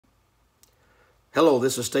Hello,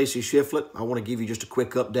 this is Stacey Shiflett. I want to give you just a quick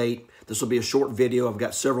update. This will be a short video. I've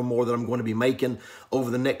got several more that I'm going to be making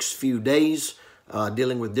over the next few days,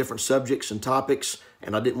 dealing with different subjects and topics,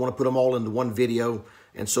 and I didn't want to put them all into one video.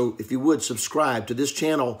 And so if you would subscribe to this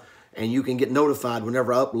channel, and you can get notified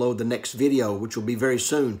whenever I upload the next video, which will be very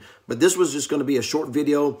soon. But this was just going to be a short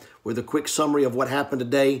video with a quick summary of what happened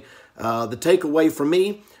today. The takeaway for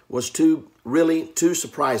me was two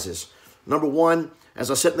surprises. Number one, as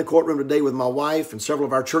I sat in the courtroom today with my wife and several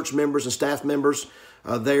of our church members and staff members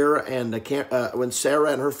there, and when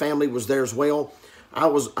Sarah and her family was there as well, I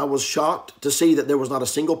was shocked to see that there was not a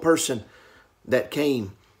single person that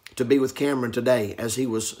came to be with Cameron today as he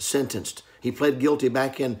was sentenced. He pled guilty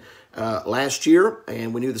back in last year,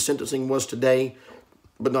 and we knew the sentencing was today,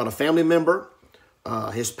 but not a family member.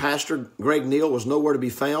 His pastor, Greg Neal, was nowhere to be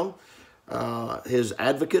found. His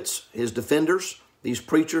advocates, his defenders, these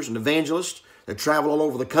preachers and evangelists that travel all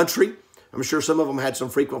over the country. I'm sure some of them had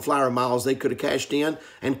some frequent flyer miles they could have cashed in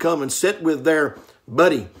and come and sit with their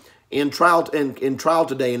buddy in trial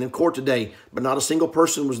today and in court today, but not a single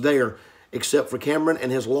person was there except for Cameron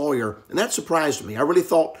and his lawyer. And that surprised me. I really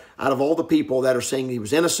thought out of all the people that are saying he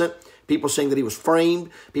was innocent, people saying that he was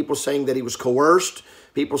framed, people saying that he was coerced,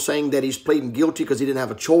 people saying that he's pleading guilty because he didn't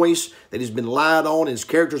have a choice, that he's been lied on, and his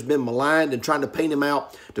character's been maligned, and trying to paint him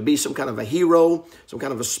out to be some kind of a hero, some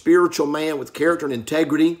kind of a spiritual man with character and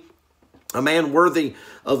integrity, a man worthy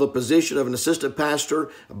of a position of an assistant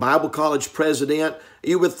pastor, a Bible college president.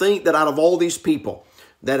 You would think that out of all these people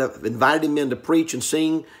that have invited him in to preach and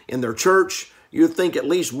sing in their church, you'd think at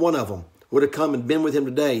least one of them would have come and been with him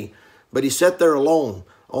today. But he sat there alone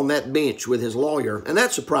on that bench with his lawyer, and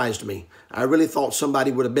that surprised me. I really thought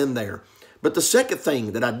somebody would have been there. But the second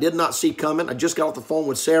thing that I did not see coming, I just got off the phone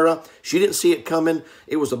with Sarah. She didn't see it coming.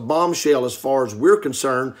 It was a bombshell as far as we're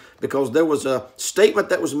concerned, because there was a statement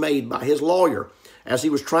that was made by his lawyer as he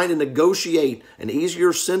was trying to negotiate an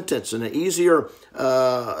easier sentence and an easier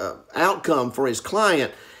outcome for his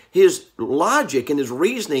client. His logic and his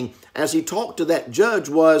reasoning as he talked to that judge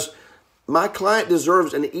was, my client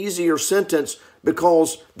deserves an easier sentence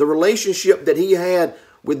because the relationship that he had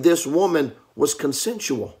with this woman was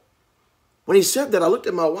consensual. When he said that, I looked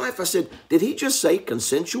at my wife. I said, did he just say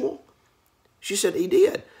consensual? She said he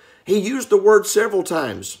did. He used the word several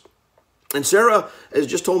times. And Sarah has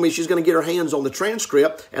just told me she's going to get her hands on the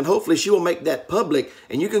transcript, and hopefully she will make that public.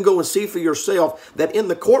 And you can go and see for yourself that in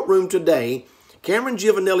the courtroom today, Cameron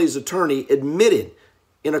Giovanelli's attorney admitted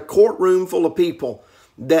in a courtroom full of people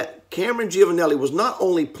that Cameron Giovanelli was not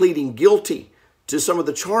only pleading guilty to some of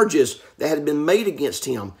the charges that had been made against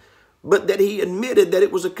him, but that he admitted that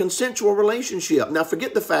it was a consensual relationship. Now,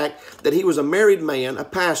 forget the fact that he was a married man, a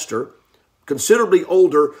pastor, considerably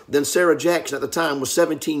older than Sarah Jackson at the time, was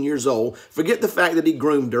 17 years old. Forget the fact that he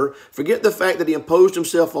groomed her. Forget the fact that he imposed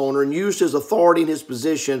himself on her and used his authority and his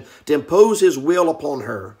position to impose his will upon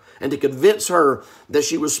her and to convince her that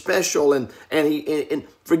she was special. And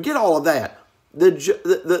forget all of that.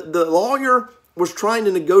 The lawyer was trying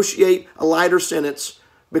to negotiate a lighter sentence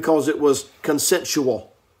because it was consensual.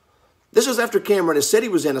 This is after Cameron has said he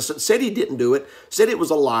was innocent, said he didn't do it, said it was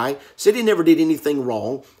a lie, said he never did anything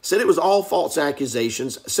wrong, said it was all false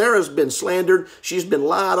accusations. Sarah's been slandered. She's been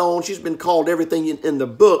lied on. She's been called everything in the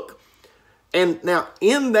book. And now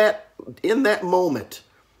in that moment,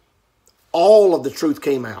 all of the truth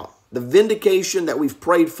came out. The vindication that we've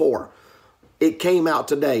prayed for, it came out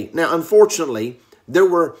today. Now, unfortunately, there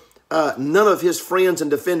were none of his friends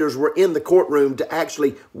and defenders were in the courtroom to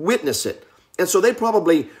actually witness it. And so they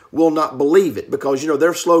probably will not believe it because, you know,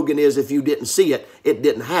 their slogan is, if you didn't see it, it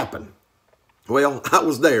didn't happen. Well, I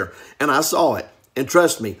was there and I saw it. And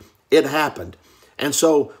trust me, it happened. And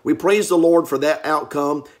so we praise the Lord for that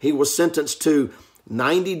outcome. He was sentenced to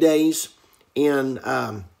 90 days in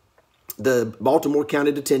the Baltimore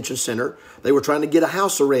County Detention Center. They were trying to get a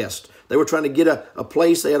house arrest. They were trying to get a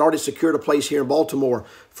place. They had already secured a place here in Baltimore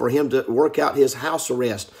for him to work out his house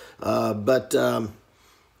arrest. But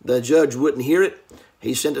the judge wouldn't hear it.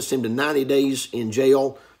 He sentenced him to 90 days in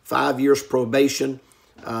jail, 5 years probation.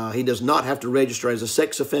 He does not have to register as a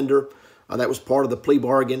sex offender. That was part of the plea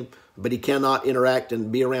bargain, but he cannot interact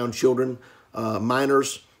and be around children,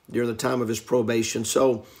 minors, during the time of his probation.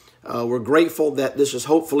 So we're grateful that this has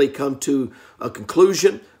hopefully come to a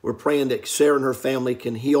conclusion. We're praying that Sarah and her family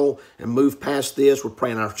can heal and move past this. We're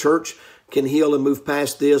praying our church can heal and move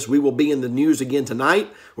past this. We will be in the news again tonight.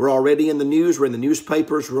 We're already in the news. We're in the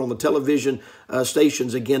newspapers. We're on the television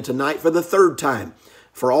stations again tonight for the third time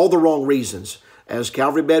for all the wrong reasons. As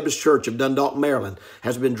Calvary Baptist Church of Dundalk, Maryland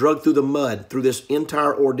has been dragged through the mud through this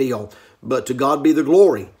entire ordeal. But to God be the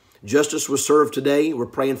glory Justice was served today. We're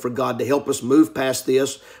praying for God to help us move past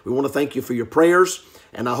this. We want to thank you for your prayers.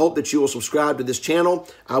 And I hope that you will subscribe to this channel.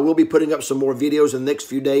 I will be putting up some more videos in the next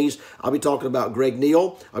few days. I'll be talking about Greg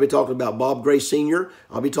Neal. I'll be talking about Bob Gray Sr.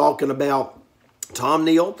 I'll be talking about Tom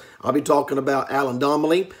Neal. I'll be talking about Alan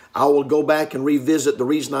Donnelly. I will go back and revisit the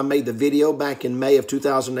reason I made the video back in May of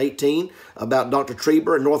 2018 about Dr.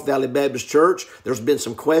 Trieber and North Valley Baptist Church. There's been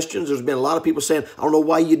some questions. There's been a lot of people saying, I don't know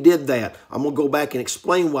why you did that. I'm going to go back and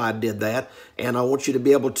explain why I did that. And I want you to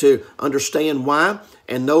be able to understand why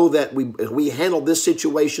and know that we handled this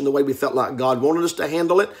situation the way we felt like God wanted us to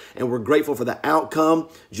handle it. And we're grateful for the outcome.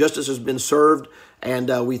 Justice has been served.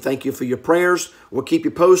 And we thank you for your prayers. We'll keep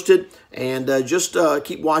you posted. And just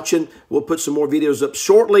keep watching. We'll put some more videos up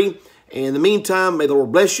shortly. In the meantime, may the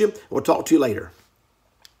Lord bless you. We'll talk to you later.